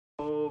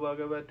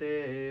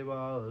Bhagavate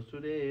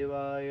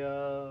Vasudevaya.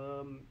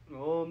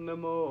 Om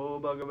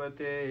Namo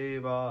Bhagavate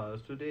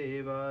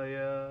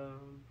Vasudevaya.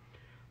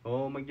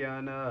 Om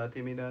Jnana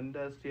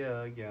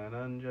Timidandasya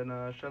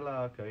Jnananjana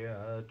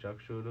Shalakaya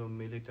Chakshurum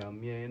Militam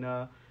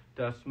Yena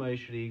Tasmai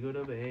Shri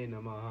Gurave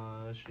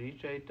Namaha. Shri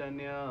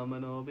Chaitanya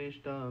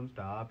Manobishtam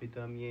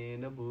Stapitam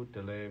Yena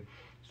Bhutale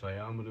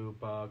Swayam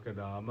Rupa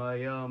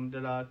Kadamayam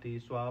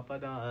Dalati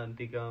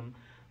Swapadantikam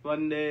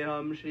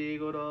Vandeham Shri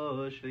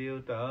Guru Shri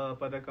Yuta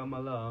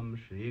Padakamalam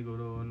Shri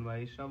Gurun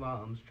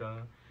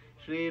Vaishnavamstra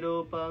Shri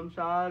Rupam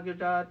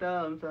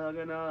Sagatatam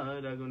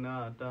Sagana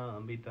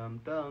Raghunatam Vitam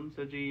Tam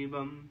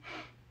Sajivam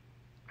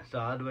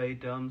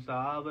Sadvaitam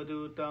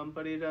Savadutam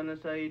Parijana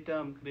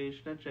Saitam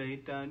Krishna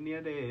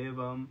Chaitanya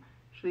Devam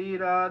Shri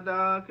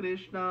Radha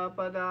Krishna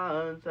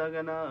Padan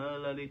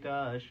Sagana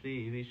Lalita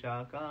Shri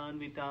Vishakan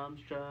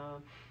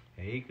Vitamstra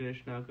Hey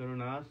Krishna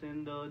Karuna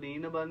Sindhu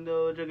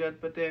Dinabandhu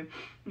Jagatpate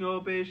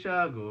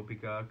Gopesha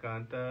Gopika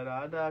Kanta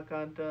Radha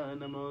Kanta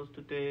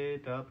Namostute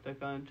Tapta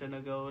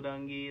Kanchana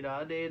Gaurangi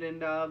Radhe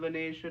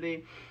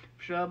Vrindavaneshwari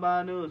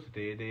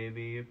Shabhanusute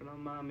Devi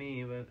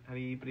Pranamami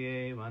Hari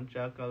Priye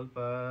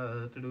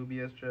Vanchakalpa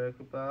Trubhyascha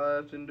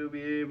Kupa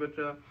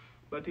Sindhubhyeva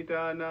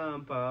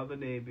Patitanam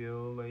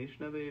Pavanebhyo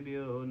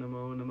Vaishnavebhyo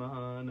Namo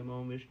Namaha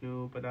Namo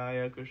Vishnu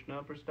Padaya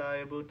Krishna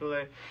Prastaya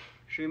Bhutale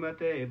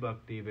Srimate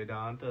Bhakti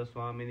Vedanta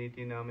Swami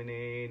Niti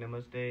Namine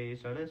Namaste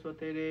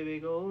Saraswate Devi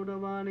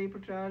Gauravani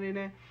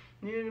Pracharine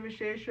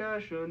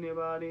Nirvishesha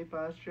Shunyavadi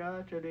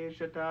Paschatya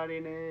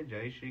Deshatarine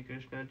Jai Shri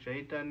Krishna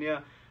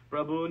Chaitanya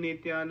Prabhu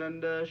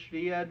Nityananda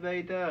Shri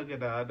Advaita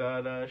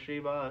Gadadara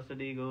Shri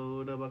Vasadi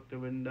Gaura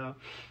Bhaktivinoda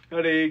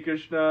Hare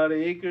Krishna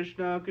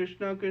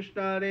Krishna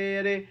Krishna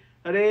Hare Hare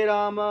Hare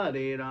Rama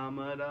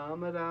Rama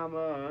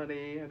Rama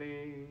Hare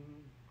Hare.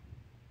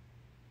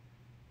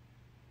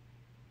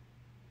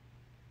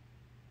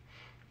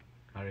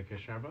 Hare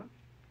Krishna.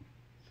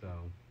 So,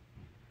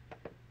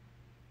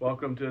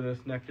 welcome to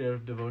this Nectar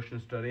devotion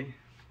study.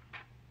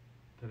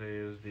 Today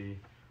is the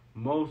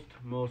most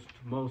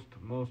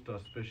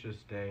auspicious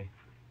day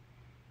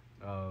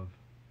of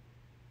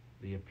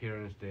the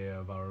appearance day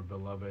of our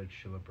beloved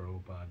Srila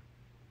Prabhupada,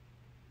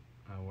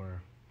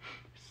 our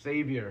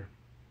Savior.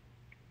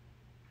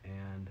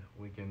 And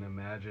we can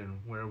imagine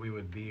where we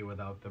would be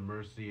without the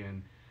mercy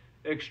and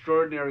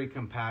extraordinary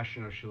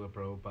compassion of Srila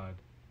Prabhupada.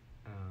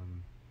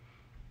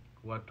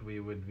 What we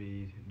would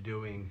be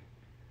doing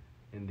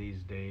in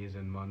these days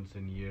and months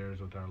and years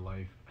with our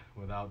life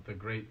without the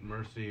great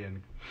mercy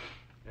and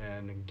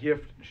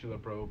gift Srila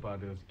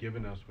Prabhupada has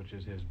given us, which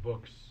is his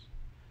books,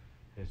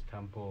 his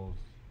temples,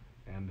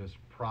 and this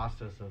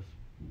process of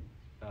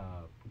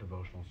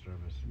devotional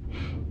service.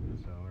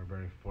 So we're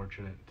very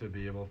fortunate to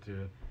be able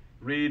to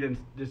read and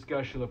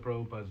discuss Srila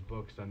Prabhupada's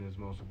books on his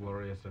most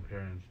glorious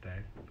appearance day.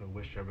 So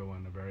wish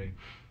everyone a very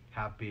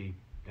happy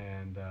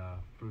and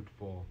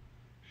fruitful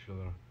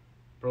Srila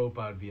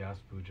Prabhupada Vyas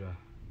Puja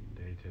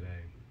day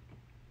today.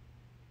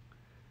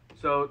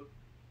 So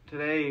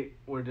today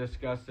we're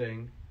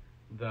discussing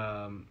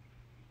the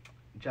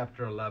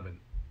chapter 11,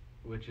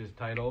 which is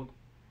titled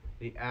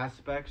The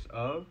Aspects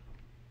of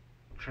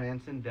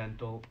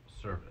Transcendental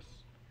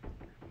Service.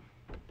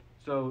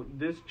 So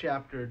this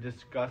chapter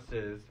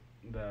discusses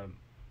the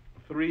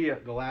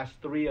last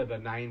three of the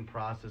 9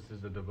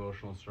 processes of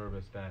devotional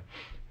service that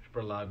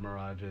Prahlad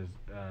Maharaj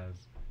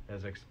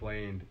has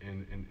explained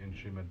in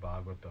Srimad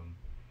Bhagavatam.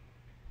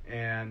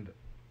 And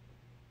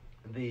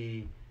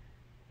these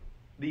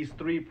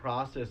 3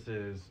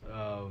 processes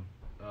of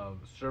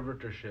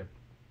servitorship,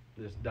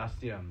 this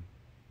dasyam,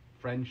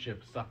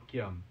 friendship,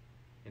 sakyam,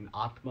 and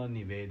atma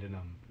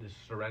nivedanam, this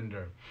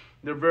surrender,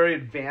 they're very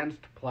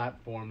advanced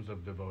platforms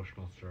of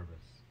devotional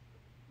service.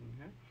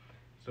 Okay?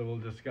 So we'll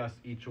discuss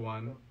each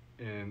one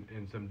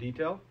in some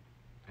detail,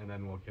 and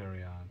then we'll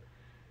carry on.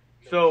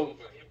 So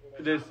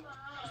this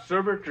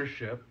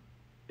servitorship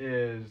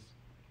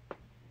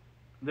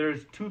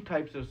there's 2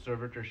 types of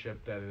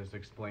servitorship that is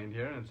explained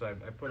here, and so I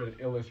put an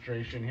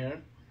illustration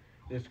here.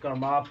 This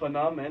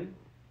karmapanam and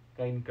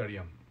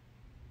kainkaryam.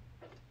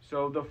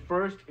 So the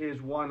first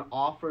is one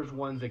offers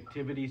one's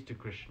activities to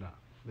Krishna.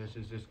 This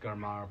is this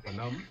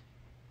karmapanam.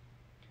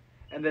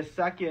 And the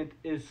second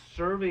is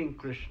serving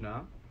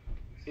Krishna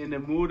in the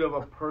mood of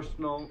a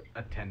personal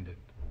attendant.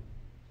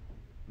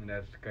 And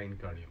that's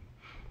kainkaryam.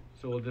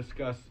 So we'll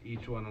discuss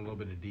each one in a little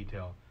bit of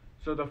detail.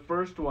 So the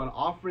first one,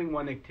 offering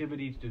one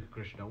activities to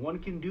Krishna. One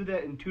can do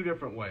that in 2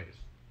 different ways.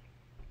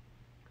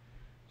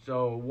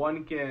 So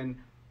one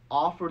can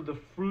offer the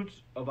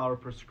fruits of our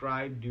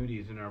prescribed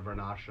duties in our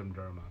varnashram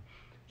dharma.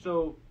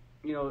 So,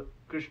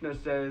 Krishna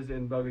says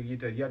in Bhagavad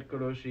Gita, Yat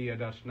karoshi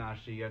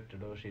yadashnashi yat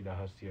tadoshi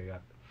dahasya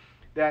yat.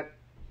 That,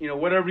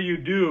 whatever you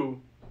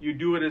do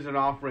it as an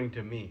offering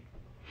to me.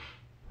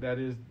 That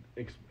is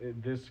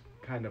this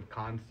kind of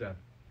concept.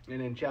 And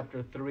in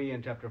chapter 3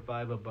 and chapter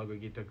 5 of Bhagavad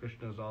Gita,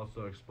 Krishna is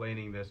also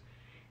explaining this.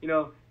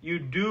 You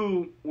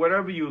do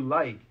whatever you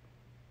like.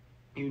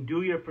 You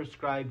do your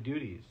prescribed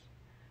duties.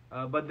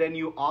 But then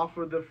you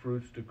offer the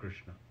fruits to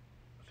Krishna.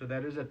 So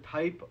that is a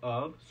type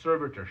of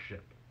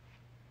servitorship.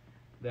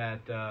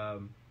 that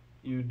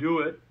you do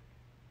it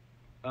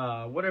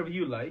whatever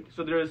you like.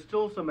 So there is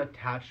still some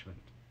attachment.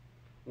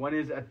 One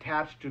is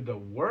attached to the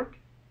work,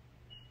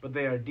 but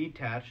they are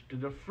detached to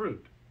the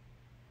fruit.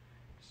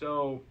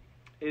 So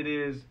it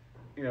is,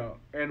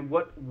 and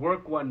what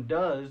work one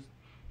does,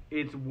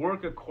 it's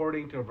work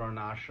according to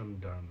Varnashram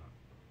Dharma.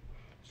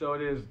 So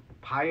it is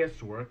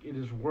pious work. It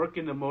is work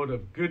in the mode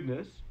of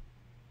goodness.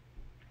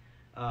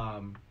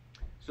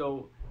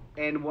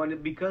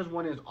 Because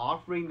one is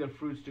offering the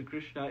fruits to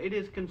Krishna, it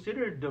is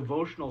considered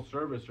devotional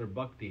service or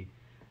bhakti,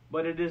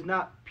 but it is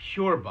not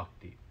pure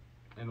bhakti.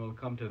 And we'll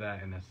come to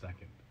that in a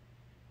second.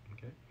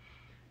 Okay.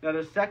 Now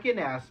the second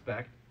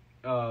aspect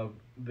of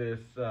this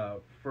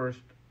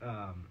first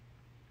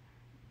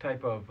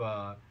type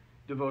of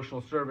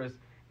devotional service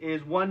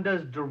is one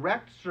does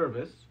direct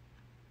service,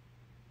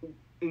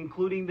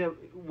 including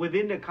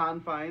within the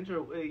confines,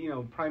 or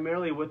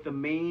primarily with the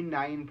main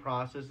 9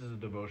 processes of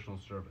devotional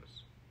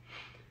service.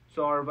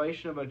 So our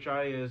Vaishnava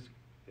acharyas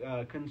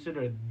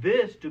consider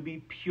this to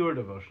be pure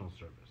devotional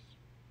service.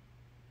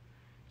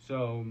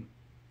 So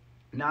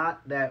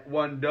not that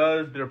one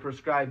does their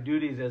prescribed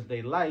duties as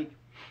they like,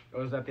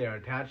 or that they are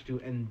attached to,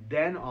 and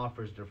then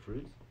offers the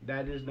fruits.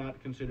 That is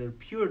not considered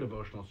pure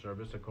devotional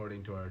service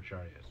according to our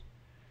acharyas.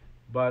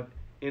 But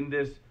in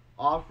this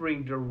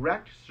offering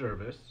direct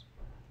service,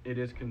 it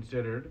is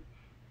considered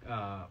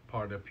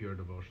part of pure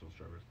devotional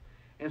service.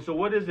 And so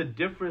what is the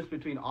difference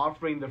between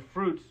offering the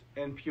fruits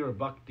and pure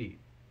bhakti?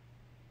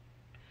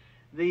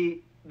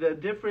 The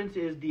difference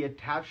is the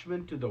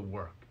attachment to the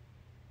work.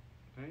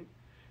 Right?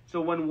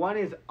 So when one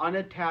is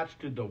unattached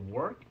to the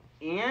work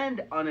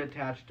and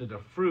unattached to the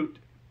fruit,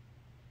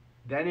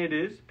 then it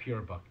is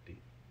pure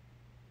bhakti.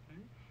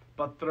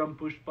 Patram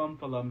pushpam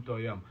phalam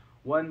toyam.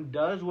 One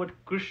does what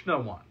Krishna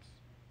wants,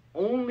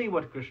 only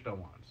what Krishna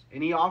wants,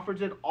 and he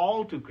offers it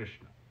all to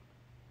Krishna.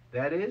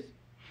 That is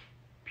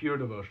pure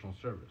devotional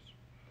service.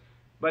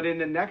 But in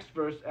the next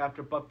verse,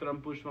 after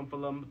patram pushpam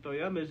phalam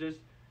toyam, is this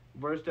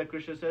verse that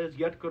Krishna says,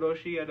 Yat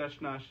karoshi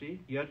yadashnashi,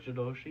 yat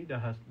jadoshi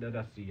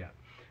dadasya.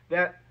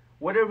 That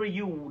whatever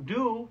you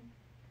do,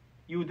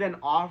 you then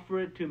offer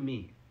it to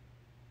me.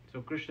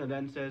 So Krishna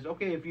then says,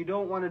 okay, if you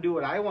don't want to do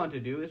what I want to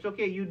do, it's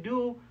okay, you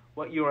do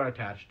what you are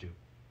attached to,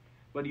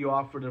 but you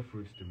offer the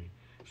fruits to me.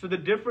 So the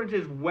difference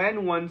is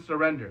when one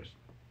surrenders.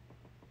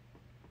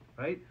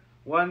 Right?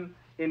 One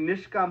in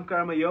Nishkam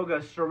Karma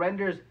Yoga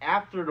surrenders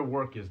after the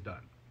work is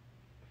done.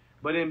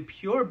 But in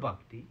pure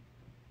bhakti,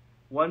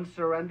 one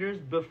surrenders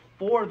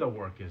before the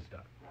work is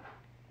done.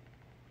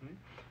 Right?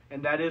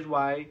 And that is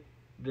why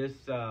this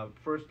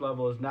first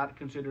level is not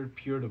considered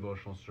pure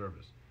devotional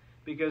service,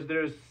 because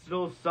there is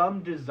still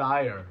some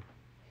desire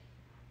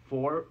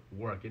for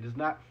work. It is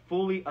not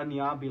fully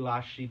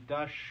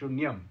anyabilashita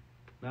shunyam,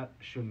 not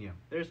shunyam.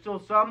 There's still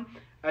some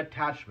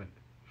attachment.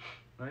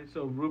 Right?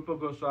 So Rupa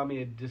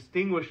Goswami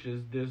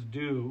distinguishes this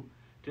due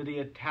to the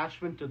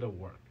attachment to the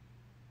work.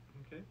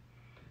 Okay?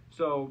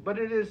 So, but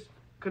it is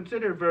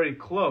considered very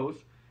close,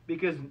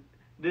 because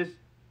this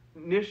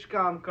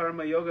Nishkam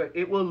Karma Yoga,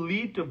 it will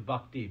lead to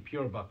bhakti,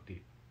 pure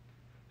bhakti.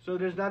 So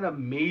there's not a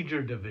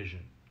major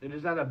division. It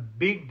is not a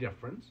big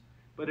difference,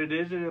 but it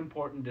is an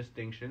important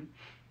distinction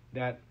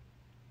that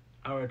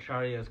our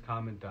acharyas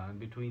comment on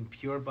between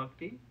pure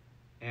bhakti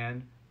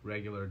and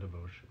regular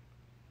devotion.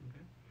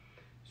 Okay?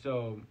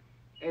 So,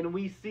 and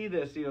we see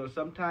this,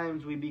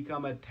 sometimes we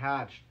become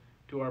attached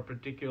to our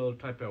particular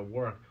type of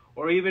work,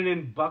 or even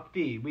in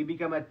bhakti, we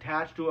become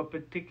attached to a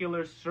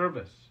particular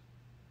service.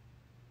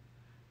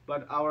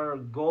 But our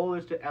goal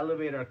is to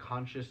elevate our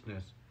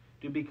consciousness,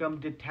 to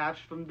become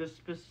detached from the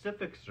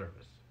specific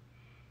service.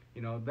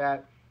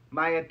 That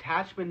my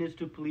attachment is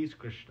to please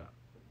Krishna.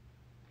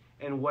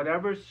 And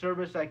whatever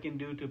service I can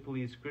do to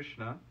please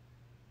Krishna,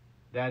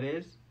 that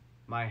is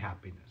my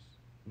happiness.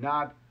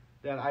 Not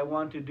that I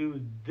want to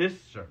do this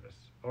service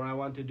or I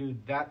want to do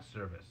that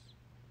service.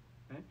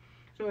 Okay?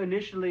 So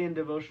initially in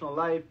devotional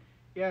life,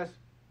 yes,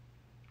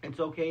 it's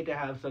okay to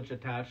have such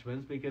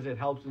attachments because it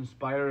helps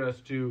inspire us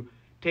to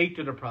take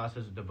to the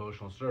process of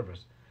devotional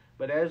service.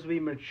 But as we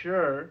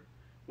mature,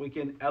 we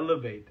can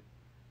elevate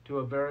to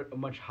a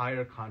much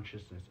higher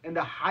consciousness. And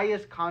the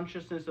highest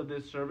consciousness of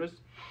this service,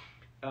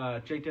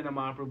 Chaitanya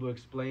Mahaprabhu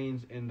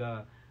explains in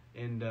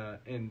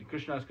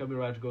Krishnadas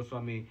Kaviraj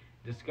Goswami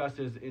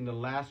discusses in the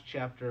last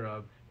chapter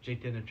of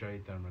Chaitanya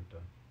Charitamrita.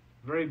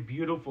 Very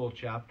beautiful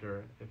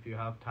chapter. If you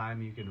have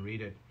time, you can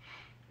read it.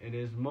 It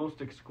is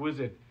most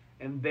exquisite.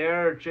 And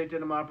there,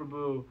 Chaitanya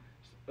Mahaprabhu,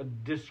 a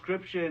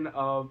description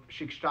of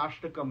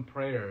Shikshashtakam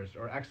prayers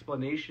or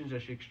explanations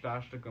of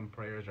Shikshashtakam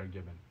prayers are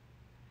given.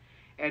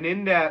 And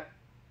in that,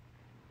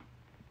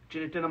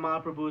 Chaitanya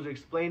Mahaprabhu is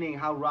explaining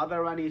how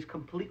Radharani is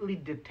completely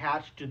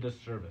detached to the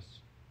service.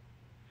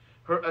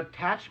 Her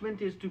attachment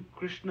is to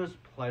Krishna's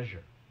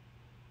pleasure.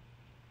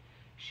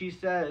 She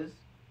says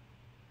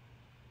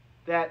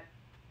that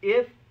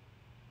if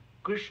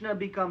Krishna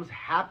becomes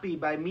happy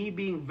by me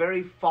being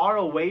very far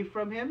away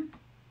from him,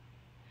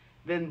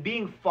 then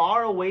being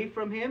far away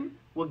from him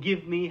will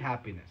give me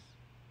happiness,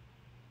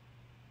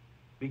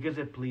 because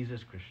it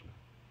pleases Krishna.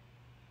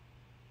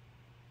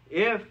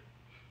 If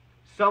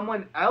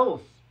someone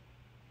else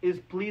is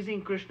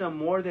pleasing Krishna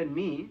more than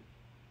me,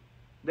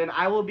 then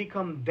I will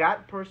become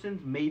that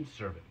person's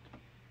maidservant.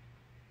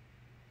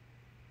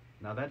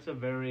 Now that's a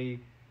very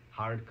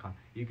hard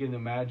you can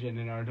imagine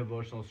in our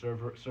devotional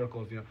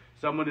circles,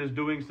 someone is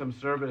doing some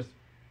service,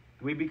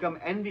 we become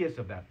envious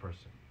of that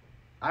person.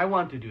 I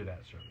want to do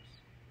that service.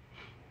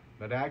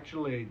 But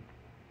actually,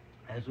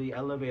 as we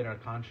elevate our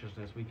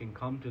consciousness, we can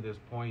come to this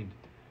point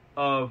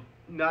of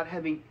not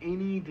having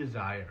any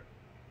desire.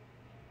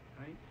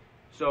 Right?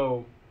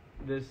 So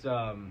this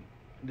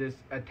this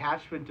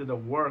attachment to the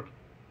work,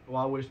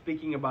 while we're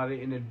speaking about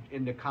it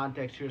in the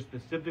context here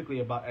specifically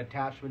about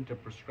attachment to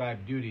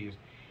prescribed duties,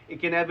 it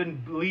can even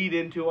bleed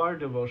into our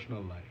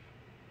devotional life.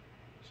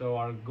 So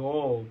our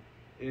goal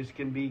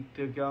can be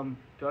to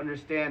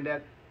understand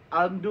that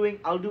I'll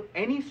do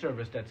any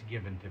service that's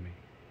given to me,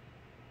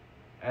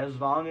 as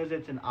long as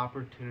it's an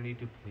opportunity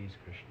to please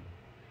Krishna.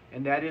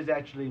 And that is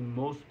actually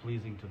most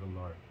pleasing to the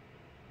Lord,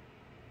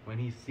 when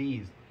He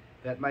sees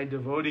that my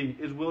devotee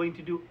is willing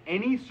to do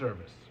any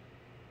service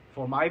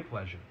for my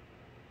pleasure.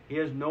 He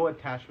has no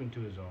attachment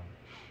to his own.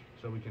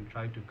 So we can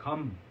try to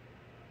come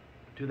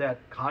to that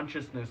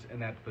consciousness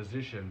and that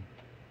position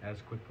as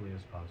quickly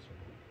as possible.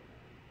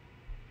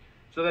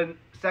 So then,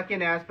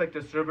 second aspect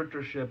of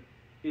servitorship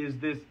is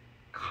this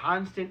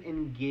constant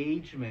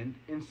engagement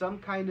in some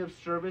kind of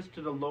service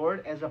to the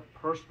Lord as a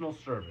personal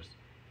service.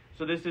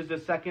 So this is the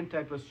second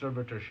type of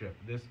servitorship,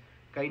 this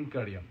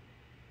kainkaryam.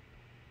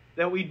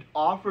 That we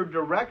offer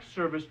direct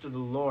service to the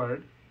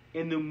Lord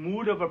in the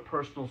mood of a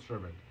personal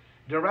servant.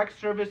 Direct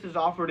service is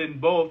offered in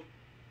both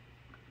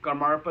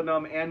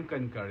karmarpanam and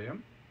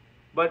kainkaryam.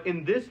 But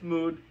in this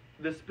mood,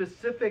 the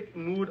specific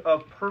mood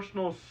of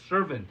personal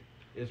servant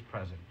is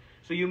present.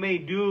 So you may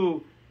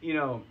do,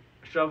 Shravanam,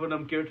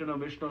 Kirtanam,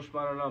 Vishnu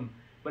Smaranam,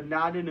 but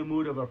not in the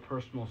mood of a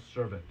personal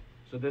servant.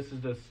 So this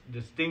is the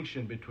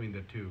distinction between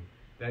the two.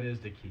 That is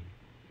the key.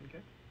 Okay.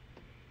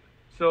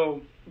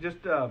 So just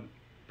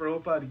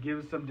Prabhupada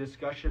gives some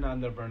discussion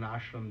on the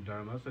Varnashram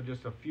Dharma. So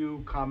just a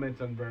few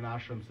comments on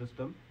Varnashram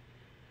system.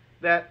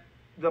 That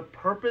the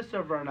purpose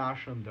of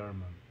Varnashram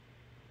Dharma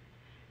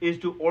is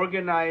to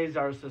organize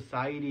our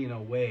society in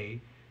a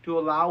way to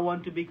allow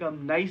one to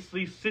become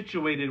nicely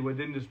situated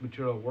within this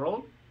material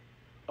world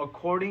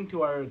according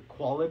to our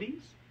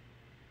qualities,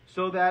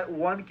 so that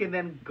one can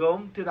then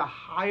go to the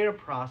higher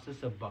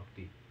process of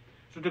bhakti.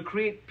 So to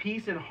create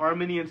peace and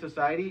harmony in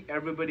society,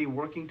 everybody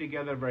working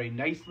together very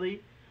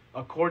nicely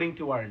according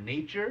to our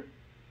nature,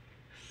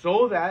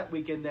 so that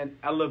we can then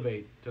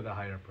elevate to the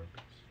higher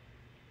purpose.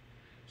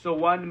 So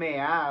one may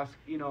ask,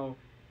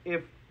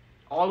 if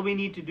all we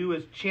need to do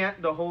is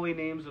chant the holy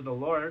names of the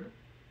Lord,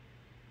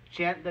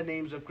 chant the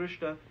names of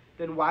Krishna,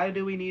 then why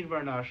do we need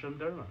Varnashram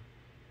Dharma?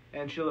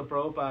 And Srila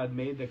Prabhupada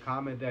made the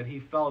comment that he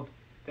felt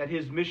that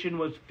his mission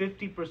was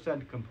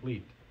 50%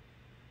 complete.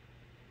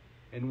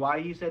 And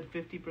why he said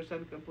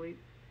 50% complete?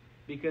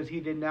 Because he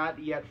did not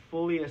yet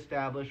fully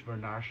establish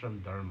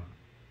Varnashram Dharma.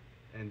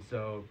 And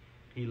so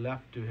he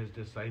left to his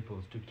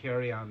disciples to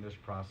carry on this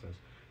process.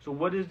 So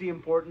what is the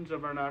importance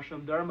of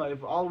Varnashram Dharma?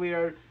 If all we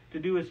are to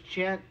do is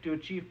chant to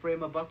achieve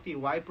Prema Bhakti,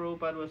 why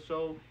Prabhupada was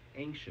so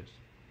anxious?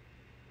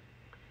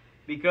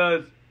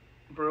 Because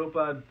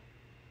Prabhupada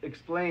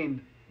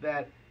explained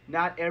that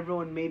not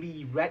everyone may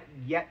be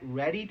yet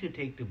ready to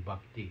take to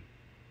bhakti.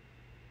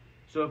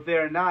 So if they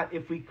are not,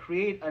 if we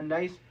create a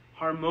nice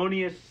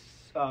harmonious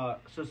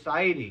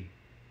society,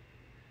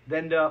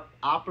 then the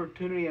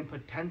opportunity and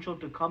potential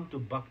to come to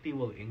bhakti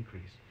will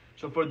increase.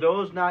 So for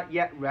those not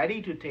yet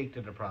ready to take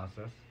to the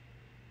process,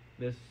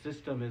 this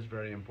system is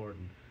very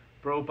important.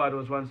 Prabhupada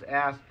was once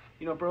asked,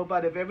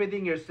 Prabhupada, if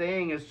everything you're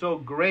saying is so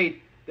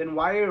great, then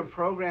why are your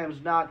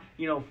programs not,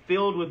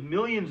 filled with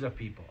millions of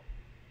people?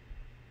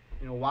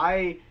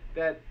 Why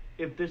that,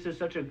 if this is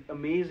such an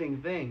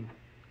amazing thing?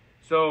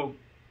 So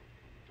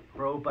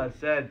Prabhupada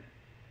said,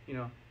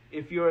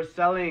 if you're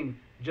selling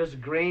just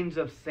grains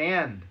of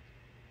sand,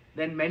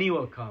 then many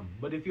will come.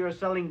 But if you're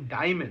selling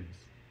diamonds,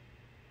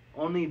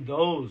 only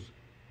those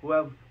who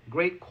have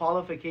great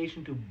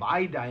qualification to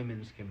buy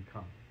diamonds can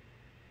come.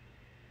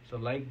 So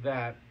like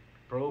that,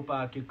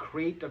 Prabhupada, to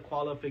create the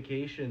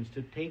qualifications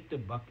to take the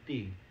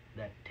bhakti,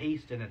 that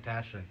taste and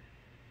attachment,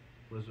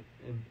 was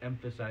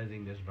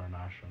emphasizing this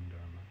Varnashram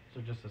Dharma. So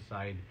just a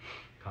side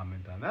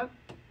comment on that.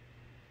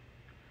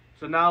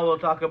 So now we'll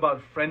talk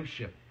about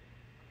friendship.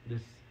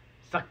 This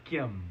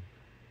Sakyam,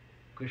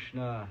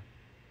 Krishna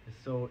is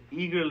so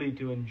eagerly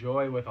to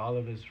enjoy with all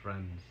of his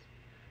friends.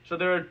 So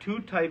there are two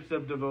types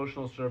of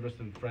devotional service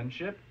and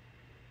friendship.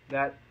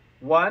 That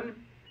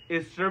one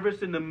is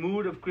service in the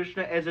mood of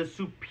Krishna as a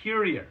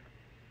superior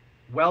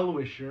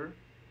well-wisher.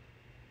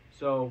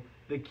 So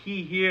the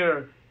key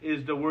here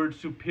is the word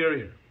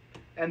superior.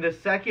 And the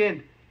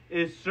second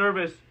is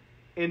service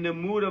in the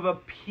mood of a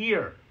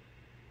peer,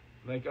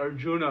 like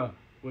Arjuna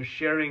was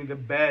sharing the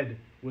bed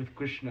with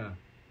Krishna,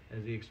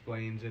 as he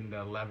explains in the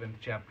 11th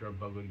chapter of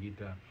Bhagavad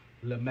Gita,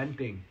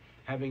 lamenting,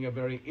 having a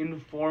very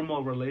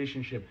informal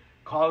relationship,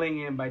 calling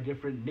him by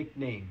different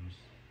nicknames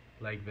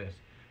like this.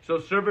 So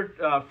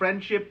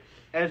friendship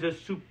as a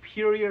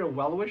superior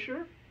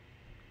well-wisher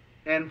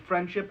and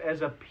friendship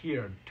as a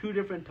peer. Two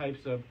different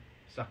types of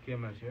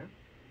sakyamas here.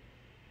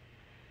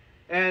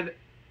 And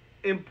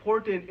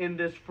important in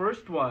this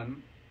first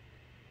one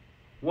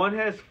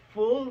has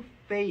full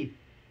faith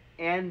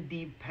and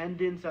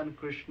dependence on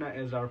Krishna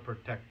as our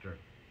protector.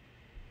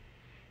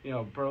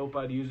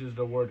 Prabhupada uses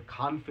the word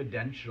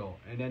confidential,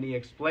 and then he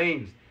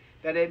explains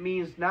that it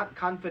means not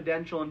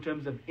confidential in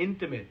terms of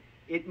intimate.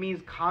 It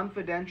means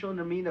confidential in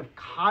the meaning of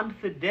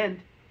confident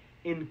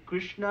in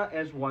Krishna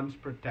as one's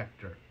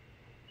protector.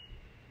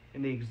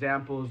 And the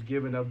example is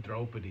given of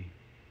Draupadi.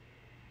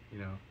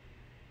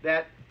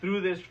 That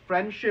through this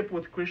friendship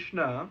with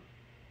Krishna,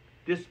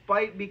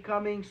 despite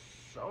becoming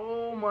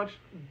so much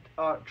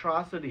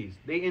atrocities,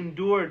 they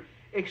endured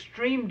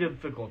extreme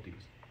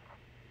difficulties.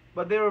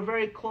 But they were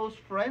very close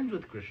friends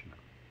with Krishna.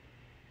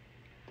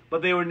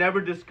 But they were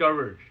never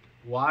discouraged.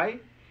 Why?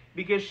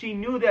 Because she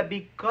knew that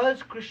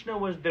because Krishna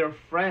was their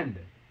friend,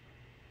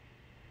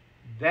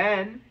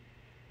 then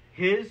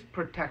his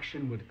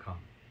protection would come.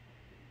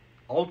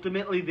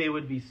 Ultimately, they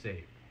would be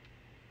saved.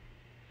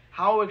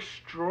 How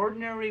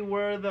extraordinary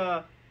were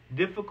the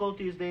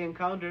difficulties they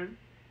encountered?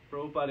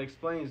 Prabhupada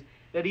explains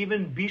that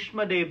even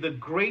Bhishma Dev, the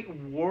great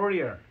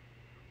warrior,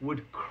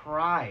 would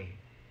cry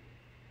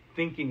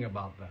thinking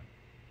about them.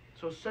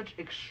 So such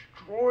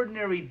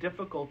extraordinary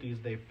difficulties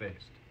they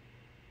faced.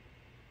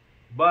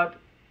 But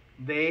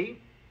they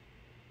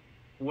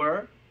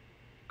were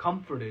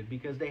comforted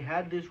because they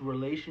had this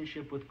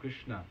relationship with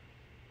Krishna,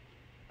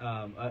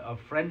 a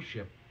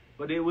friendship.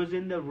 But it was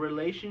in the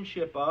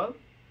relationship of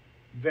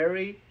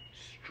very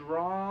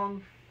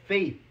strong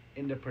faith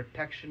in the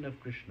protection of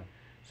Krishna.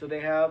 So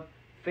they have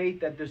faith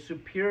that the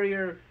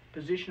superior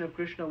position of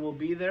Krishna will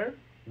be their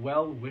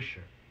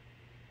well-wisher.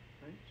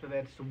 Right? So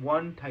that's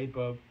one type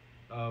of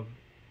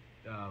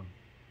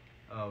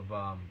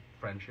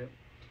friendship.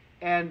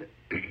 And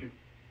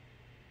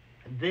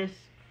this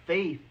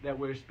faith that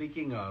we're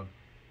speaking of,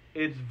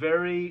 it's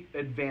very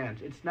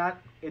advanced.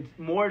 It's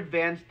more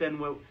advanced than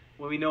what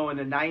we know in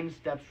the 9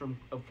 steps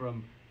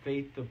from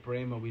faith to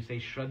prema. We say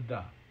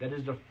Shraddha. That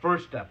is the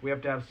first step. We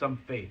have to have some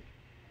faith,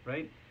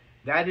 right?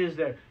 That is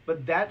there.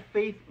 But that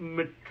faith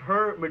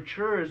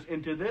matures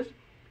into this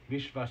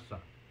Vishvasa.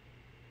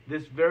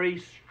 This very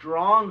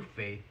strong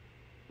faith,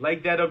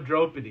 like that of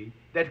Draupadi,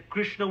 that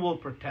Krishna will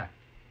protect.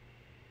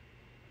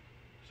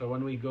 So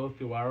when we go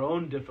through our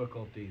own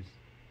difficulties,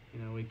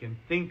 we can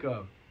think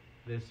of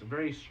this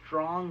very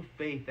strong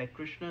faith that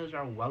Krishna is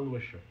our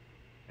well-wisher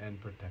and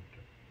protector.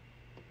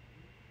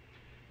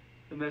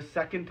 And the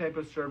second type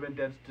of servant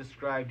that's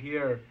described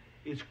here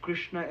is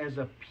Krishna as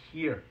a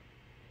peer.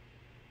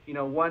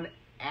 One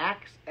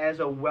acts as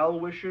a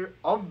well-wisher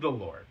of the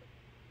Lord.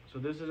 So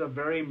this is a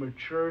very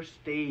mature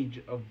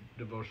stage of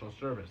devotional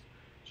service.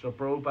 So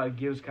Prabhupada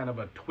gives kind of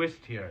a twist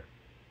here,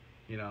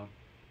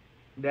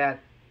 that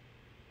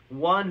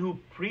one who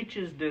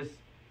preaches this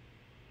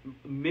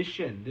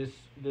mission,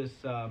 this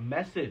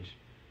message,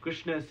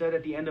 Krishna said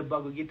at the end of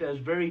Bhagavad Gita, is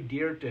very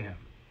dear to him.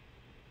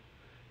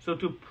 So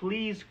to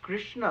please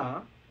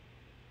Krishna,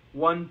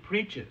 one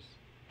preaches.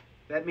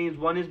 That means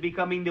one is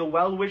becoming the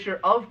well-wisher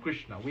of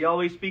Krishna. We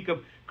always speak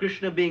of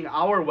Krishna being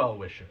our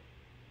well-wisher.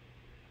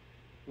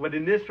 But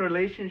in this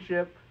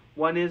relationship,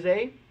 one is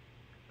a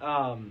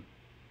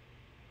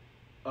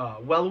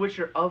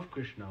well-wisher of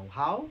Krishna.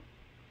 How?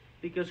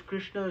 Because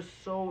Krishna is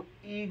so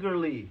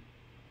eagerly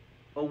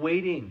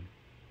awaiting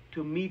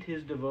to meet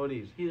his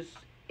devotees. He is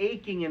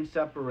aching in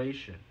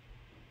separation.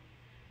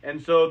 And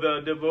so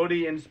the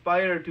devotee,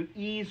 inspired to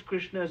ease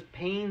Krishna's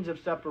pains of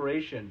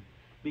separation,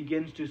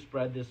 begins to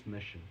spread this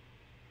mission.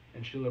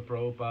 And Srila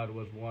Prabhupada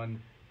was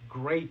one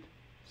great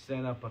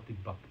Senapati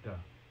Bhakta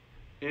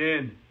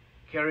in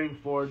carrying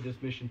forward this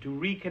mission to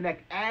reconnect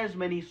as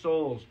many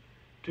souls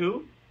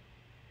to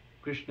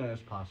Krishna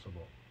as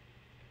possible.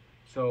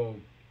 So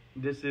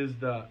this is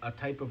a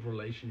type of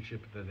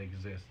relationship that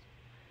exists.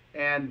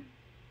 And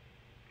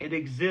it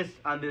exists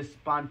on this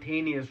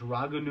spontaneous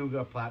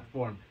Raganuga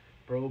platform.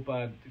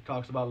 Prabhupada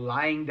talks about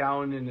lying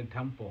down in the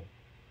temple.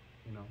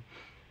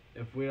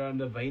 If we're on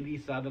the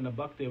Vaidhi Sadhana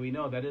Bhakti, we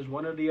know that is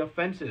one of the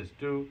offenses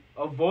to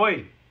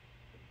avoid.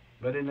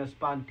 But in a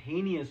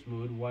spontaneous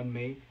mood, one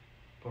may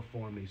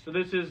perform these. So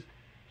this is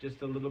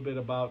just a little bit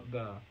about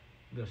the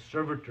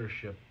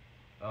servitorship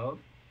of,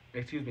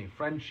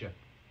 friendship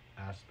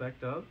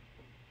aspect of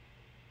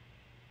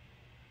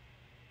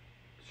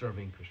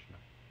serving Krishna,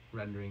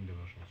 rendering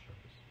devotional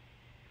service.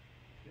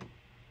 Okay.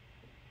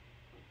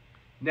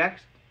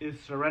 Next is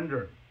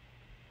surrender.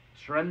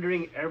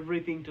 Surrendering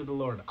everything to the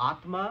Lord.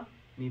 Atma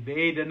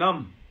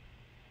Nivedanam.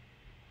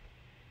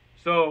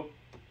 So,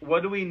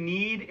 what do we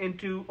need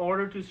in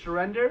order to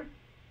surrender?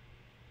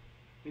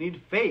 We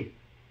need faith.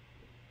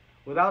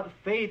 Without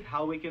faith,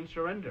 how we can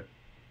surrender?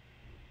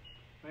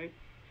 Right?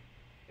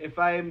 If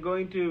I am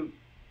going to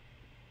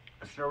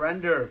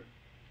surrender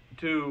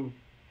to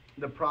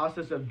the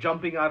process of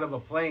jumping out of a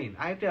plane,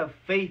 I have to have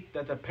faith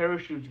that the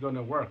parachute is going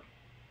to work.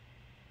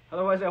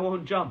 Otherwise, I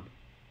won't jump.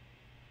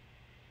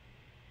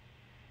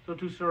 So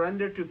to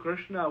surrender to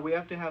Krishna, we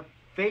have to have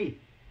faith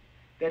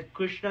that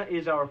Krishna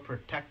is our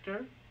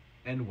protector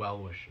and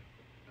well-wisher.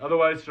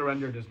 Otherwise,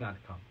 surrender does not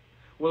come.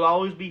 We'll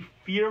always be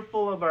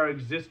fearful of our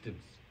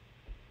existence.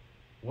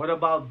 What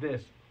about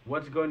this?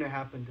 What's going to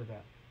happen to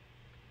that?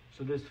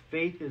 So this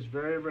faith is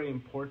very, very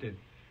important.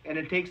 And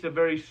it takes a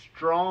very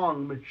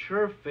strong,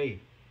 mature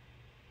faith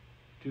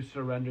to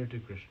surrender to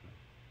Krishna.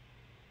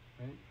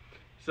 Right?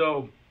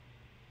 So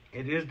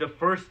it is the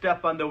first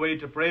step on the way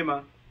to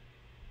prema,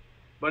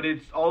 but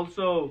it's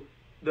also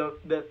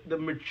the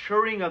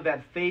maturing of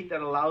that faith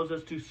that allows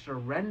us to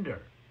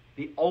surrender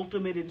the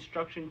ultimate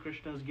instruction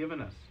Krishna has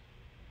given us.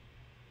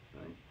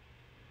 Right?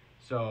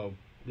 So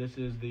this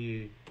is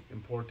the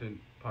important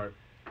part.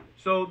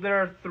 So there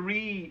are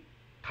 3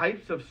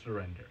 types of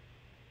surrender,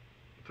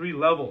 3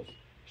 levels.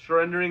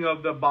 Surrendering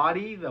of the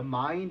body, the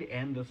mind,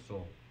 and the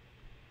soul.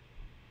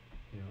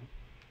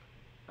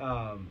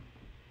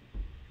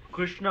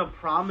 Krishna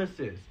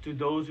promises to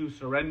those who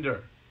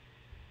surrender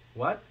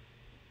what?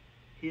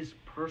 His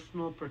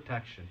personal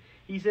protection.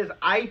 He says,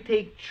 I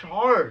take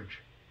charge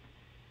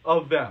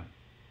of them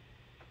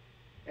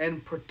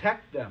and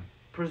protect them,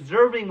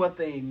 preserving what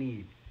they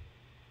need,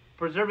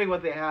 preserving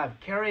what they have,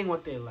 carrying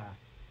what they lack.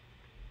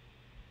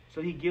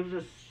 So he gives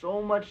us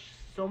so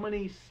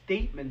many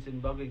statements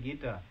in Bhagavad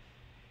Gita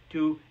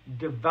to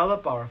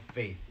develop our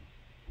faith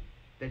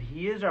that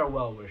he is our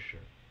well-wisher.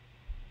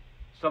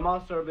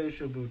 Sama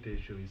sarveshu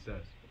bhuteshu, he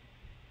says.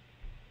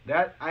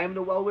 That I am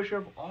the well-wisher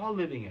of all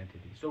living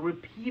entities. So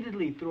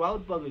repeatedly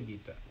throughout Bhagavad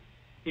Gita,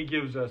 he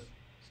gives us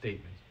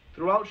statements.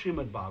 Throughout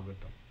Srimad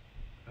Bhagavatam.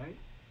 Right?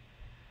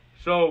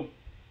 So,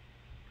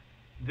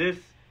 this,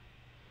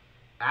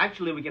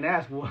 actually we can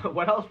ask,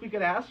 what else we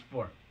could ask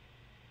for?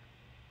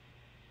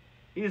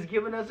 He's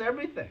given us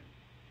everything.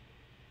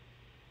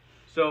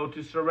 So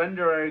to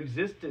surrender our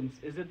existence,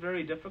 is it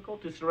very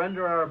difficult? To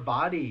surrender our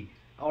body,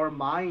 our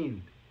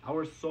mind,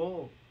 our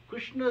soul.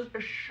 Krishna is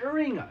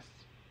assuring us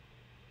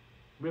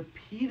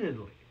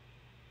repeatedly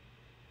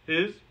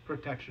his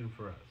protection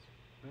for us.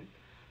 Right?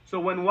 So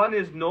when one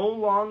is no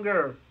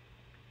longer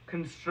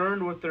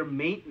concerned with their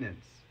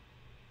maintenance,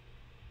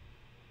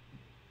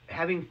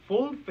 having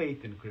full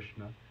faith in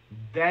Krishna,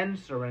 then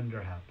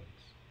surrender happens.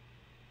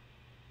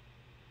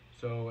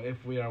 So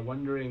if we are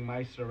wondering,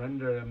 my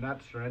surrender, I'm not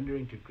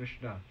surrendering to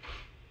Krishna,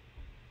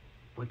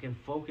 we can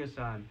focus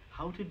on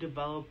how to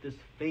develop this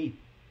faith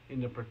in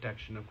the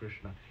protection of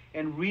Krishna.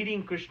 And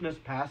reading Krishna's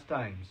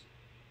pastimes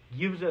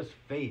gives us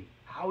faith.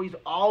 How he's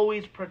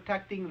always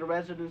protecting the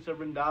residents of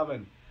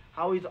Vrindavan.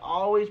 How he's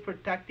always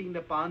protecting the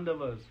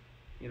Pandavas.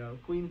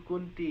 Queen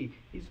Kunti.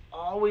 He's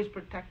always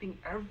protecting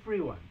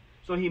everyone.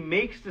 So he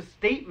makes the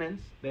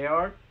statements, they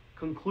are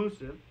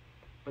conclusive,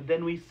 but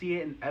then we see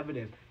it in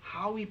evidence.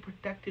 How he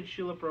protected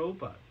Srila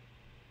Prabhupada.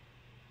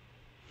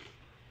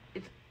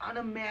 It's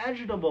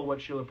unimaginable what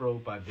Srila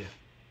Prabhupada did.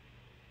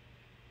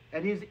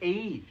 At his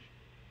age,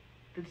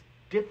 the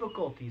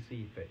difficulties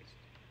he faced.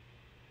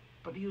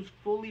 But he was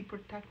fully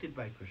protected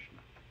by Krishna.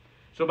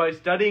 So by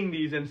studying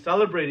these and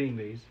celebrating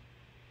these,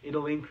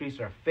 it'll increase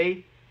our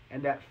faith,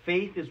 and that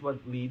faith is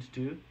what leads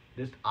to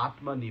this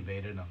Atma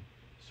Nivedanam,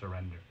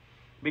 surrender.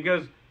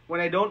 Because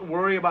when I don't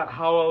worry about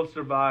how I'll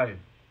survive,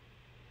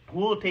 who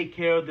will take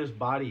care of this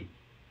body?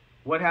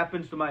 What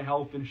happens to my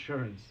health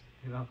insurance?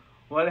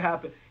 What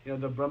happened?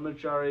 The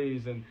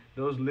brahmacharis and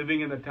those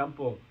living in the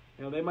temple,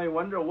 they might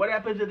wonder, what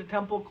happens if the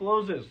temple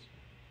closes?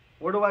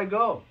 Where do I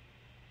go?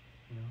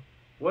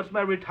 What's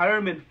my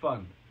retirement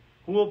fund?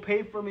 Who will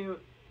pay for me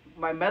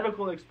my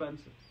medical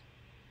expenses?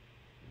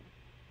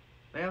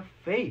 They have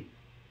faith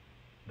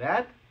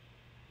that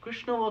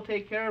Krishna will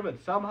take care of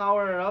it somehow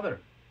or other.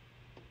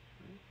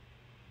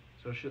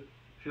 So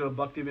Srila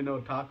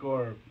Bhaktivinoda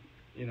Thakur,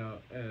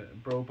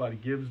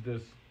 Prabhupada gives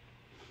this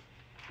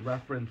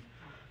reference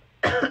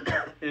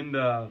in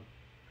the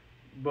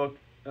book,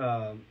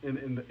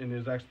 in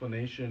his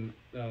explanation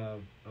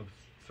of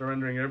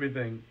surrendering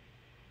everything.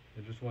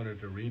 I just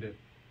wanted to read it.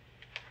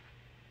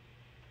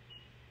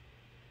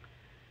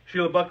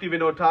 Srila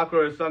Bhaktivinoda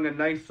Thakur has sung a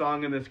nice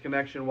song in this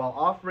connection. While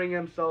offering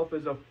himself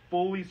as a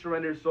fully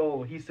surrendered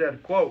soul, he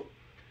said, quote,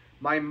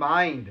 "My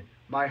mind,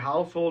 my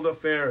household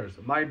affairs,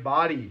 my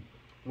body,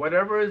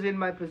 whatever is in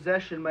my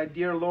possession, my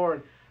dear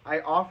Lord, I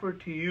offer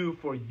to you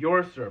for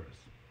your service.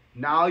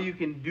 Now you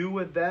can do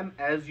with them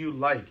as you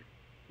like.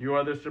 You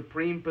are the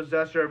supreme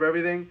possessor of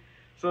everything.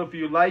 So if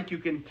you like, you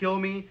can kill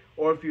me,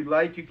 or if you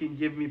like, you can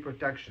give me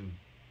protection.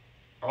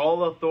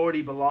 All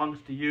authority belongs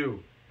to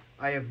you.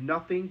 I have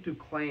nothing to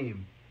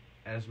claim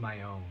as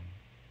my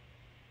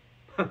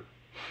own."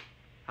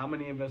 How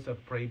many of us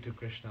have prayed to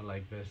Krishna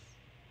like this?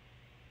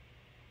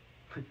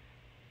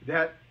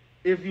 That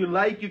if you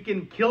like, you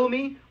can kill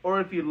me, or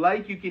if you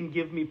like, you can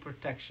give me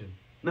protection.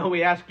 No,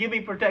 we ask, give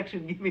me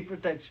protection, give me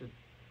protection.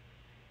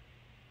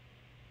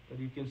 But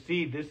you can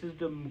see this is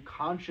the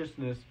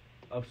consciousness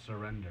of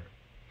surrender.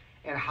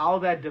 And how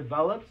that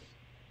develops,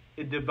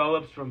 it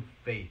develops from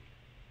faith.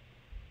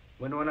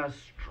 When one has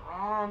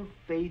strong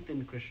faith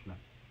in Krishna,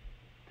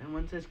 then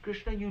one says,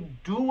 Krishna, you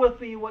do with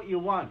me what you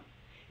want.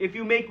 if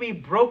you make me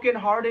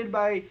broken-hearted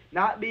by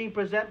not being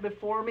present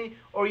before me,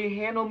 or you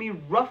handle me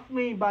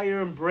roughly by your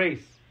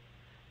embrace,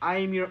 I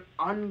am your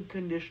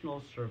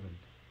unconditional servant.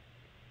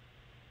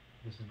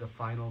 This is the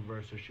final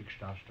verse of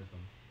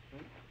Shikshashtakam.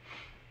 Right?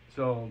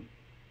 So,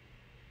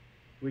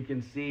 we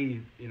can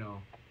see,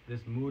 this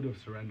mood of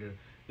surrender.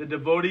 The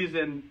devotees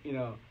in,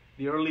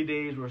 the early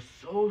days were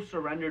so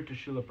surrendered to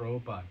Srila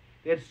Prabhupada.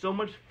 They had so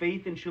much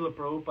faith in Srila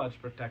Prabhupada's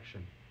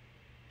protection.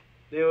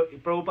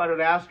 Prabhupada would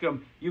ask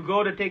them, you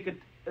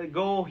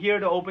go here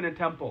to open a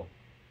temple.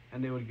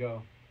 And they would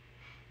go.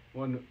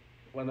 One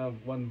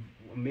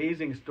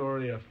amazing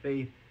story of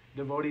faith,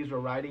 devotees were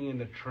riding in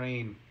the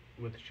train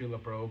with Srila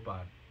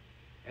Prabhupada.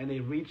 And they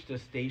reached a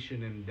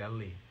station in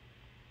Delhi.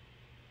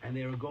 And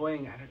they were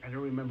going, I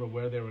don't remember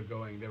where they were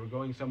going. They were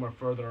going somewhere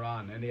further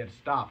on. And they had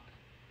stopped.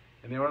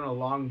 And they were on a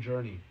long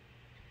journey.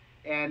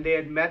 And they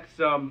had met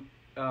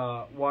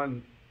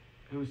one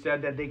who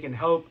said that they can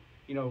help,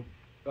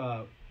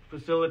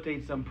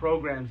 facilitate some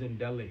programs in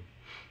Delhi.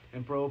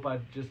 And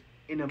Prabhupada just,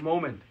 in a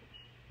moment,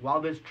 while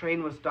this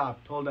train was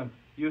stopped, told them,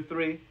 you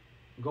three,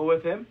 go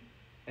with him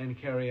and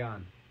carry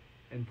on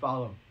and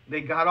follow.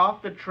 They got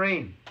off the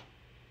train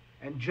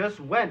and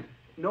just went.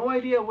 No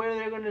idea where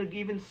they were going to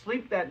even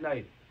sleep that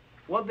night,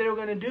 what they were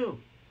going to do.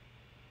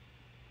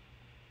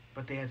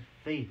 But they had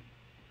faith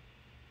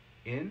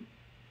in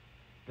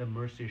the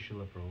mercy of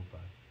Srila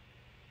Prabhupada.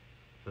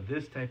 So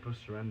this type of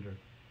surrender,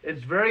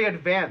 it's very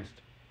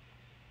advanced,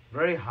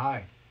 very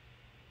high.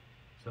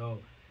 So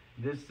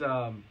this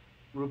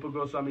Rupa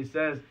Goswami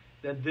says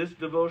that this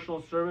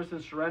devotional service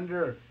and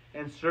surrender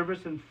and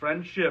service and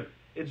friendship,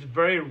 it's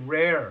very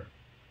rare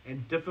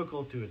and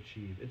difficult to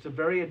achieve. It's a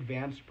very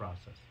advanced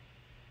process.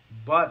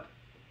 But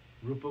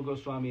Rupa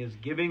Goswami is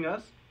giving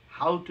us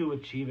how to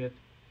achieve it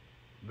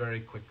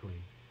very quickly.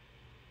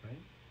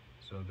 Right?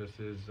 So this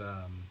is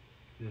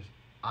this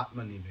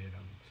Atma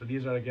Nivedam. So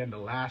these are again the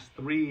last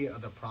three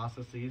of the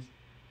processes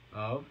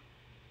of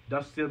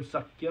Dasyam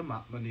Sakyam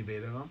Atma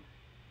Nivedanam,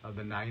 of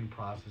the 9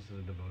 processes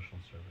of devotional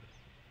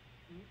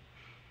service.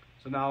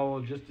 So now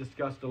we'll just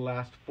discuss the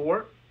last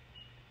 4.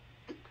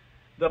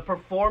 The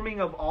performing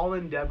of all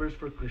endeavors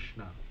for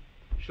Krishna.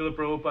 Srila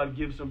Prabhupada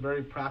gives some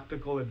very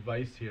practical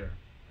advice here.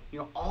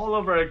 All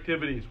of our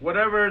activities,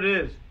 whatever it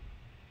is,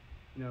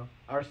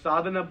 our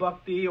sadhana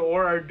bhakti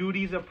or our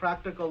duties of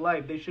practical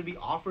life, they should be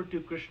offered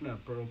to Krishna,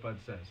 Prabhupada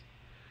says.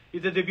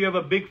 He says if you have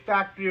a big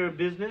factory or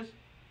business,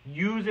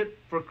 use it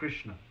for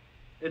Krishna.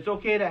 It's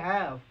okay to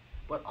have,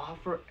 but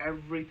offer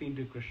everything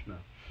to Krishna.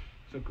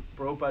 So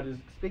Prabhupada is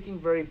speaking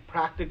very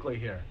practically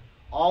here.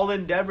 All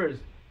endeavors,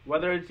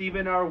 whether it's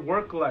even our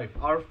work life,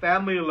 our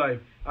family life,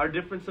 our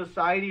different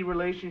society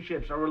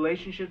relationships, our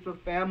relationships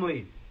with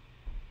family,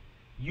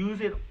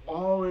 use it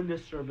all in the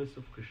service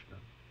of Krishna.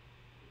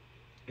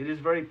 It is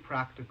very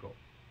practical.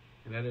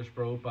 And that is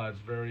Prabhupada's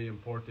very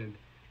important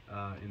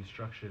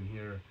instruction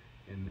here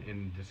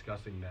in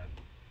discussing that.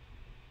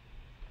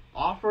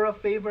 Offer a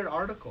favorite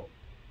article.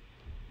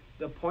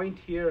 The point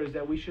here is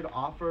that we should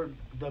offer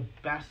the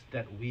best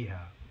that we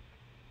have.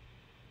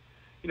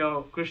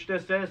 Krishna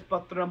says,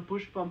 Patram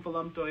Pushpam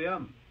Phalam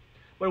Toyam.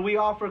 But we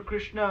offer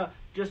Krishna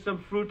just some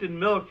fruit and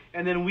milk,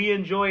 and then we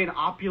enjoy an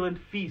opulent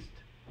feast.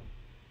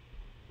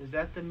 Is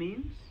that the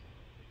means?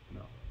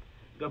 No.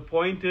 The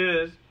point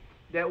is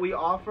that we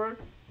offer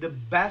the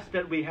best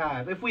that we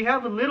have. If we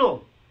have a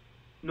little,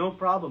 no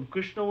problem.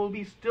 Krishna will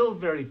be still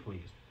very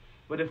pleased.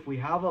 But if we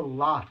have a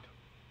lot,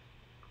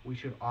 we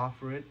should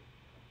offer it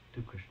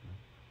to Krishna.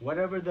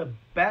 Whatever the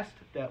best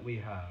that we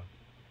have,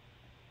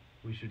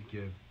 we should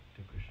give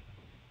to Krishna.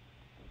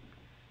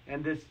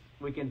 And this,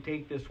 we can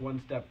take this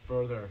one step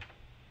further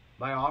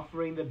by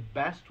offering the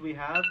best we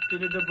have to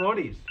the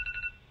devotees,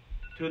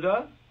 to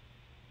the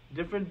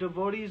different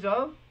devotees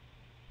of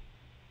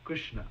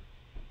Krishna.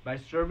 By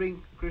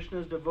serving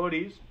Krishna's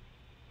devotees,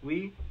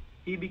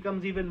 he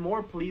becomes even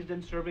more pleased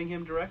in serving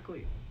him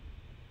directly.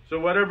 So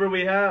whatever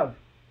we have,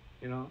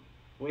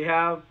 we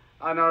have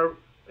on our,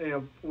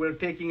 we're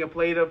taking a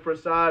plate of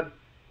prasad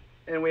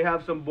and we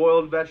have some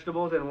boiled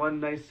vegetables and one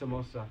nice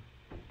samosa.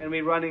 And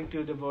we run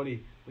into a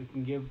devotee. We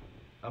can give,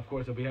 of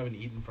course, if we haven't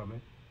eaten from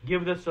it,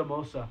 give the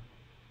samosa.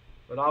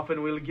 But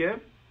often we'll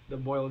give the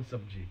boiled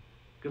sabji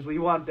because we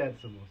want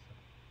that samosa.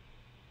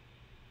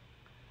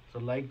 So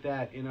like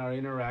that, in our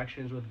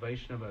interactions with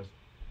Vaishnavas,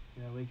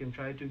 we can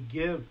try to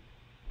give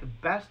the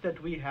best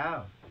that we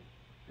have.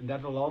 And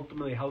that will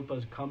ultimately help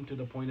us come to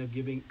the point of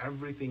giving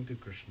everything to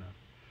Krishna.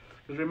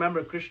 Because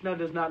remember, Krishna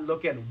does not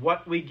look at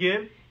what we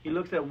give, he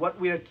looks at what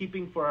we are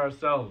keeping for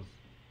ourselves.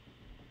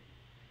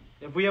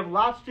 If we have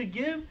lots to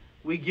give,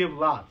 we give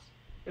lots.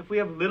 If we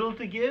have little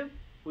to give,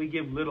 we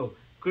give little.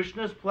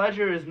 Krishna's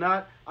pleasure is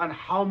not on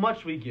how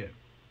much we give.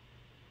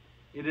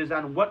 It is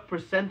on what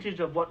percentage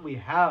of what we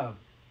have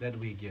that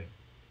we give.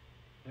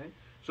 Right?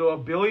 So a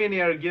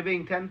billionaire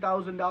giving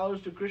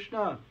 $10,000 to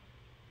Krishna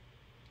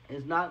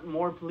is not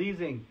more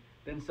pleasing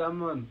than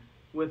someone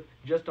with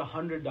just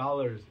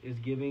 $100 is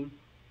giving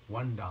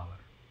 $1.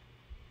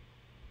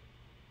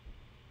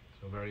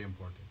 So very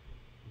important.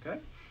 Okay?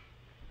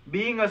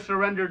 Being a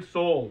surrendered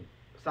soul.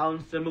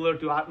 sounds similar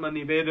to Atma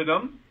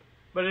Nivedanam,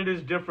 but it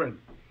is different.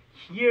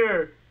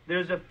 Here,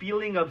 there's a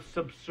feeling of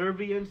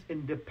subservience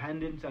and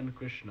dependence on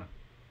Krishna.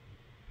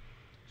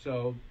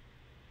 So,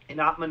 in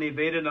Atma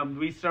Nivedanam,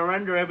 we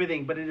surrender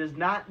everything, but it is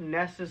not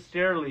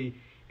necessarily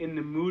in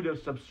the mood of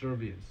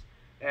subservience.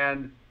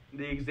 And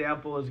the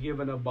example is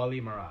given of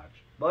Bali Maharaj.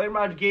 Bali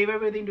Maharaj gave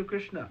everything to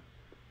Krishna,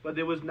 but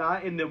it was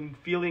not in the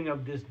feeling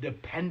of this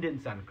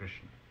dependence on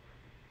Krishna.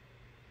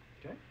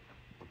 Okay?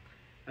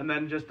 And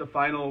then just the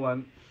final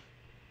one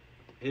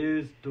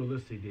is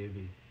Tulsi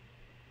Devi.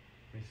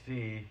 We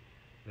see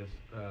this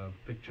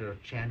picture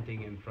of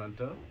chanting in front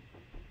of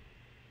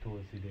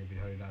Tulsi Devi,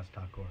 Haridas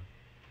Thakur.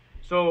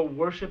 So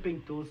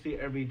worshipping Tulsi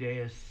every day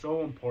is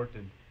so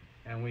important.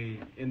 And we,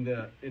 in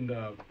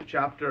the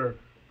chapter,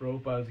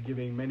 Rupa is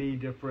giving many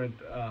different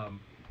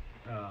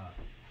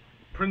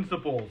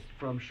principles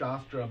from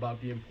Shastra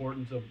about the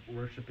importance of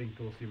worshipping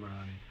Tulsi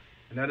Maharani.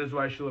 And that is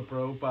why Srila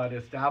Prabhupada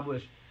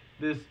established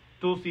this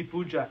Tulsi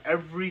Puja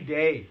every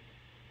day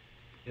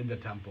in the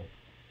temple.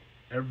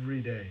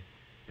 Every day.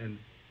 And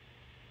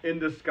in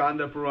the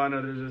Skanda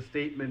Purana, there's a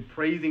statement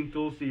praising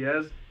Tulsi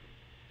as,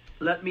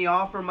 "Let me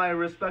offer my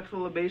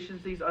respectful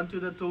obeisances unto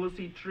the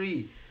Tulsi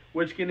tree,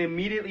 which can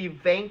immediately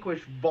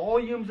vanquish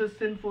volumes of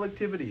sinful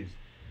activities.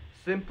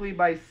 Simply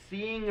by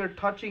seeing or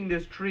touching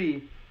this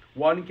tree,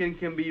 one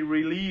can be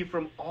relieved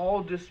from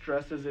all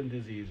distresses and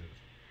diseases.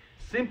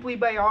 Simply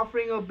by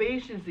offering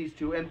obeisances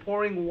to and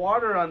pouring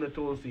water on the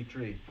Tulsi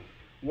tree,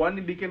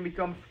 one can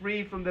become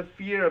free from the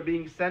fear of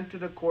being sent to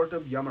the court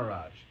of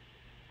Yamaraj.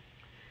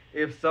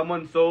 If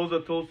someone sows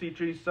a Tulsi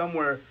tree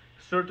somewhere,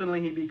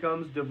 certainly he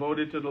becomes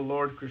devoted to the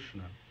Lord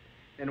Krishna.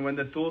 And when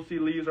the Tulsi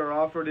leaves are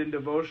offered in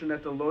devotion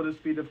at the lotus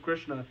feet of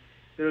Krishna,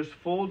 there is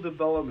full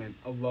development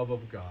of love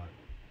of God."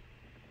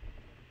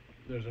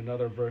 There's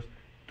another verse.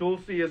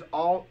 Tulsi is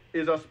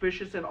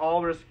auspicious in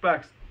all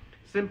respects.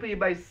 Simply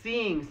by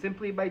seeing,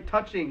 simply by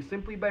touching,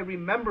 simply by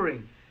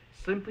remembering,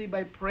 simply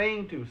by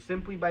praying to,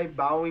 simply by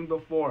bowing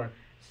before,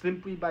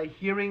 simply by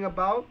hearing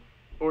about,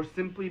 or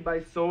simply by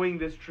sowing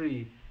this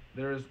tree,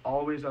 there is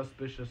always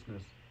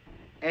auspiciousness.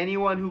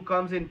 Anyone who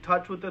comes in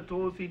touch with the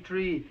Tulsi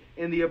tree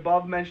in the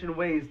above mentioned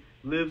ways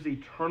lives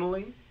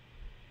eternally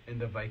in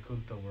the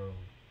Vaikuntha world.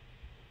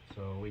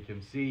 So we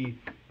can see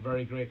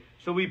very great.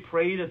 So we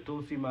pray to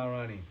Tulsi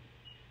Maharani.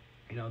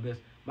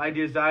 My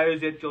desire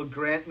is that you'll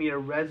grant me a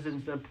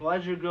residence. The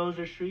pleasure grows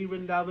to Sri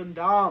Vrindavan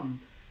Dham.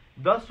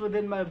 Thus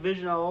within my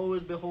vision I'll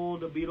always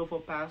behold the beautiful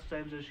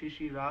pastimes of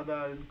Shri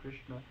Radha and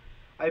Krishna.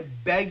 I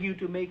beg you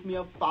to make me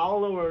a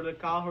follower of the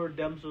cowherd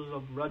damsels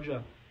of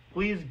Raja.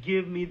 Please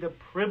give me the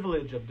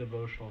privilege of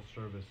devotional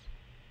service.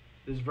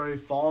 This very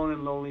fallen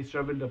and lonely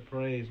servant of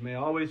praise may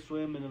always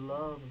swim in the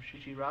love of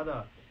Shri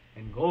Radha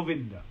and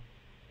Govinda.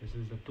 This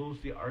is the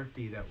Tulsi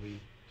Arti that we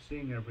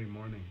sing every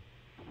morning.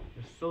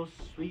 It's so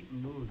sweet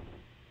mood.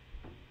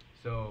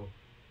 So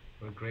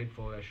we're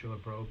grateful that Srila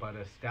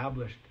Prabhupada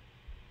established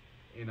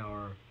in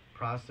our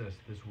process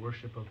this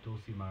worship of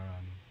Tulsi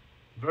Maharani.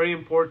 Very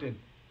important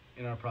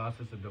in our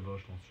process of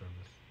devotional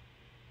service.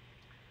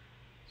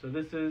 So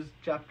this is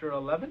chapter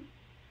 11,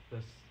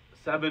 the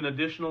 7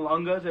 additional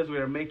angas as we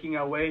are making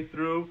our way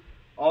through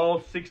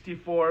all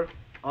 64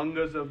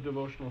 angas of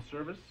devotional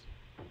service.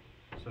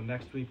 So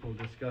next week we'll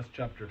discuss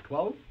chapter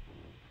 12.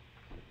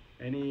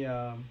 Any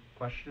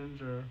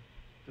questions or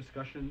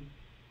discussion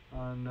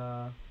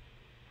on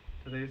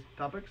today's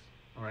topics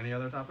or any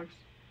other topics?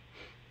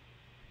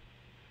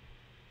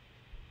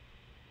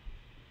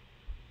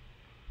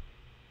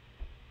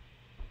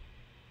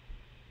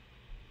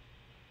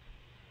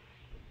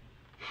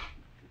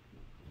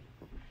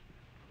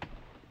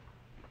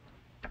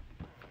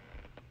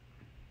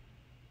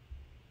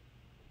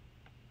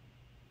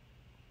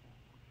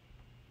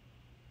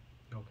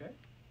 Okay.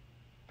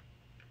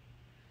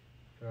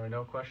 If there are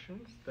no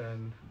questions,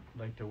 then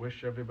I'd like to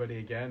wish everybody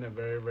again a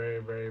very, very,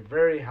 very,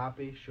 very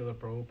happy Srila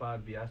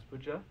Prabhupada Vyas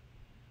Puja.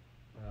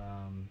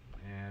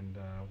 And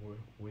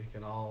we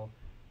can all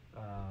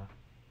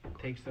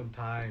take some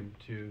time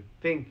to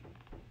think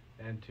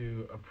and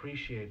to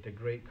appreciate the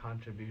great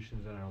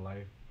contributions in our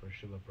life for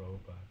Srila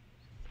Prabhupada.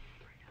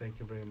 Thank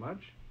you very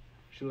much.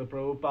 Srila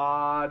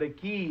Prabhupada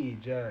ki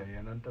jai.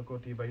 Ananta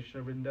Koti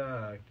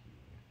Vaishnavrinda ki.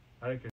 Hare Krishna.